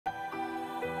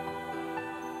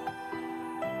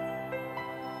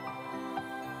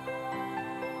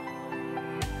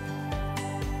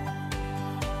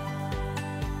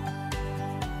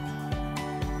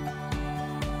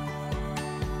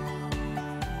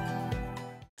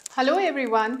Hello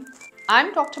everyone,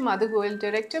 I'm Dr. Madhu Goel,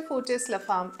 Director Fortis La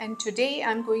Femme, and today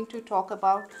I'm going to talk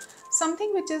about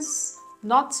something which is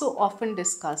not so often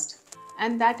discussed,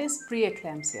 and that is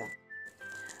preeclampsia.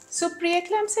 So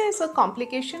preeclampsia is a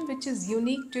complication which is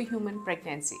unique to human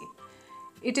pregnancy.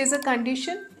 It is a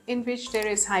condition in which there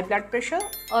is high blood pressure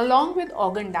along with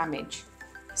organ damage.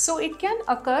 So it can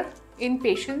occur in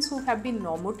patients who have been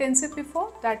normotensive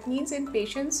before, that means in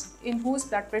patients in whose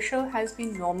blood pressure has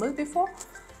been normal before,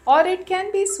 or it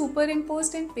can be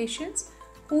superimposed in patients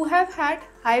who have had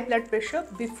high blood pressure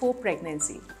before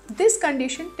pregnancy. This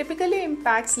condition typically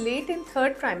impacts late in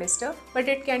third trimester, but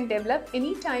it can develop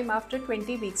any time after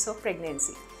 20 weeks of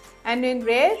pregnancy. And in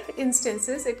rare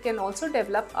instances, it can also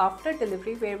develop after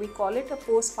delivery, where we call it a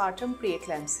postpartum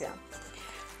preeclampsia.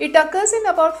 It occurs in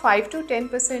about 5 to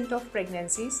 10% of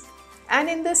pregnancies, and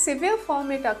in the severe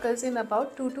form, it occurs in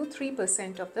about 2 to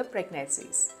 3% of the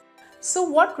pregnancies. So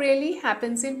what really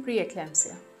happens in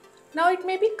preeclampsia? Now it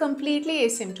may be completely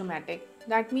asymptomatic.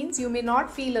 That means you may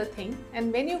not feel a thing,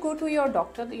 and when you go to your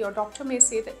doctor may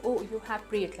say that, oh, you have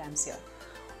preeclampsia.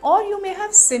 Or you may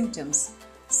have symptoms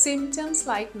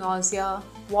like nausea,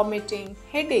 vomiting,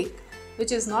 headache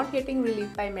which is not getting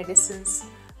relieved by medicines,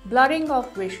 blurring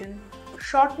of vision,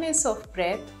 shortness of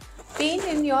breath, pain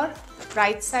in your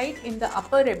right side in the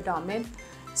upper abdomen,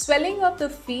 swelling of the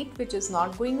feet which is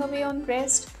not going away on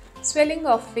rest, swelling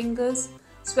of fingers,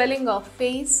 swelling of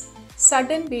face,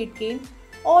 sudden weight gain.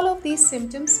 All of these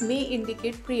symptoms may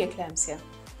indicate preeclampsia.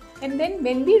 And then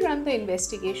when we run the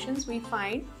investigations, we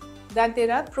find that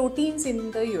there are proteins in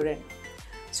the urine.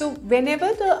 So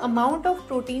whenever the amount of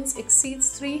proteins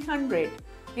exceeds 300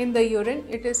 in the urine,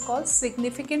 it is called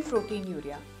significant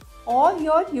proteinuria, or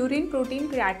your urine protein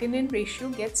creatinine ratio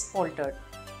gets altered.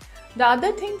 The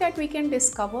other thing that we can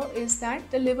discover is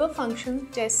that the liver function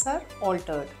tests are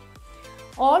altered,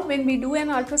 or when we do an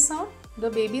ultrasound, the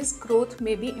baby's growth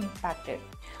may be impacted.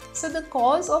 So the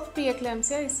cause of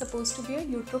preeclampsia is supposed to be a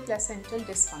uteroplacental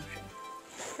dysfunction.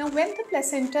 Now when the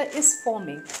placenta is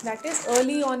forming, that is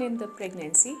early on in the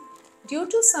pregnancy, due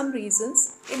to some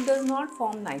reasons, it does not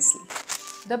form nicely.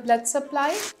 The blood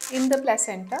supply in the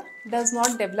placenta does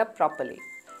not develop properly.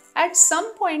 At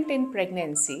some point in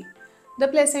pregnancy, the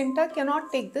placenta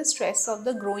cannot take the stress of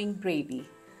the growing baby.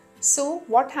 So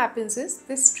what happens is,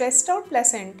 this stressed out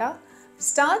placenta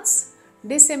starts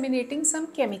disseminating some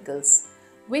chemicals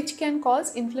which can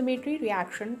cause inflammatory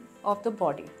reaction of the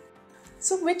body.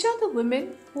 So which are the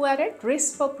women who are at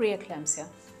risk for preeclampsia?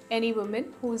 Any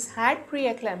woman who's had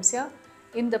preeclampsia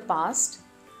in the past,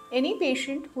 any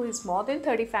patient who is more than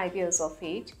 35 years of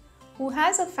age, who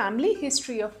has a family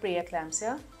history of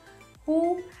preeclampsia,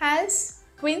 who has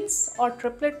twins or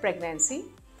triplet pregnancy,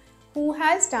 who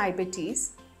has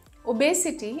diabetes.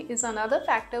 Obesity is another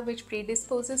factor which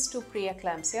predisposes to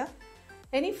preeclampsia.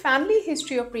 Any family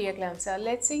history of preeclampsia,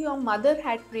 let's say your mother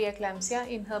had preeclampsia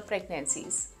in her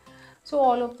pregnancies. So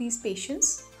all of these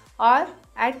patients are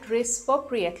at risk for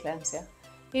preeclampsia.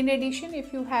 In addition,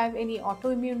 if you have any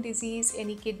autoimmune disease,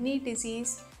 any kidney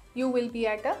disease, you will be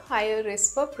at a higher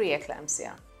risk for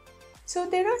preeclampsia. So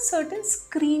there are certain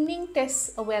screening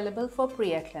tests available for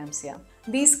preeclampsia.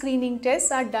 These screening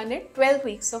tests are done at 12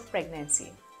 weeks of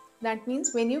pregnancy. That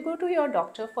means when you go to your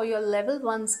doctor for your level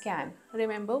 1 scan,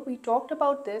 remember we talked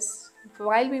about this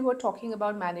while we were talking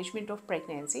about management of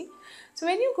pregnancy. So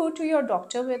when you go to your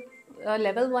doctor with a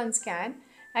level 1 scan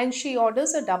and she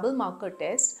orders a double marker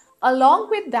test, along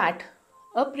with that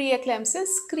a preeclampsia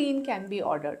screen can be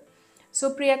ordered.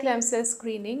 So preeclampsia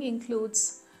screening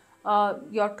includes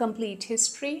your complete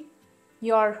history,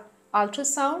 your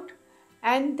ultrasound,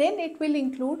 and then it will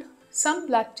include some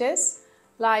blood tests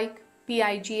like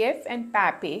PIGF and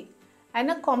PAP-A,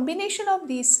 and a combination of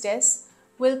these tests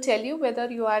will tell you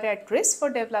whether you are at risk for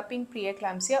developing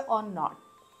preeclampsia or not.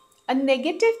 A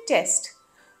negative test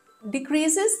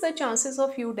decreases the chances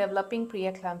of you developing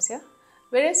preeclampsia,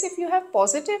 whereas if you have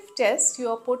positive tests, you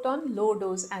are put on low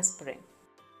dose aspirin.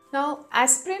 Now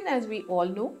aspirin, as we all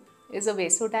know, is a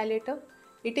vasodilator.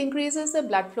 It increases the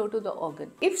blood flow to the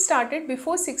organ. If started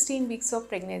before 16 weeks of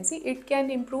pregnancy, it can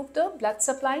improve the blood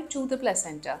supply to the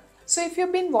placenta. So if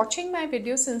you've been watching my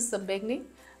video since the beginning,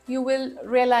 you will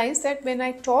realize that when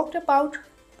I talked about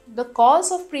the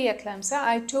cause of preeclampsia,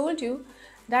 I told you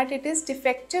that it is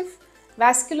defective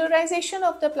vascularization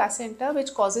of the placenta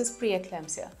which causes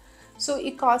preeclampsia. So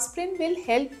eccosprin will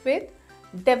help with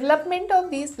development of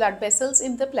these blood vessels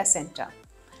in the placenta.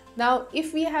 Now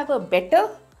if we have a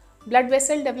better blood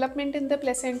vessel development in the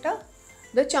placenta,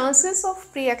 the chances of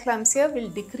preeclampsia will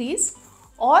decrease,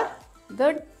 or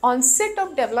the onset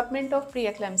of development of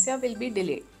preeclampsia will be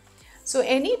delayed. So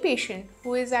any patient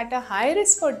who is at a high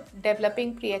risk for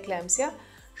developing preeclampsia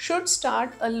should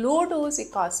start a low dose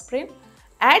ecosprin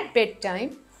at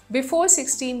bedtime before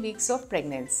 16 weeks of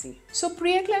pregnancy. So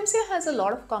preeclampsia has a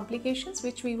lot of complications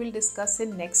which we will discuss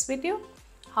in next video.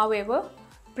 However,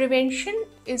 prevention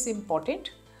is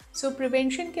important. So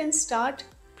prevention can start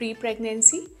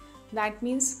pre-pregnancy. That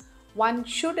means one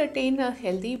should attain a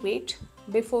healthy weight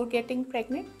before getting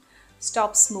pregnant,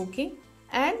 stop smoking,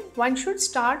 and one should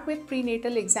start with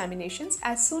prenatal examinations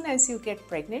as soon as you get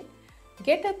pregnant.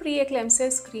 Get a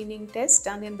preeclampsia screening test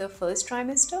done in the first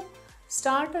trimester,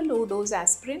 start a low dose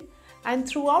aspirin, and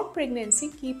throughout pregnancy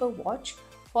keep a watch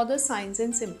for the signs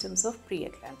and symptoms of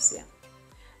preeclampsia.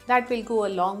 That will go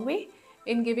a long way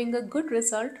in giving a good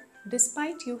result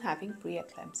despite you having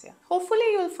preeclampsia.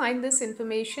 Hopefully you'll find this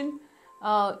information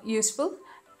useful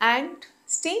and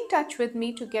stay in touch with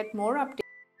me to get more updates.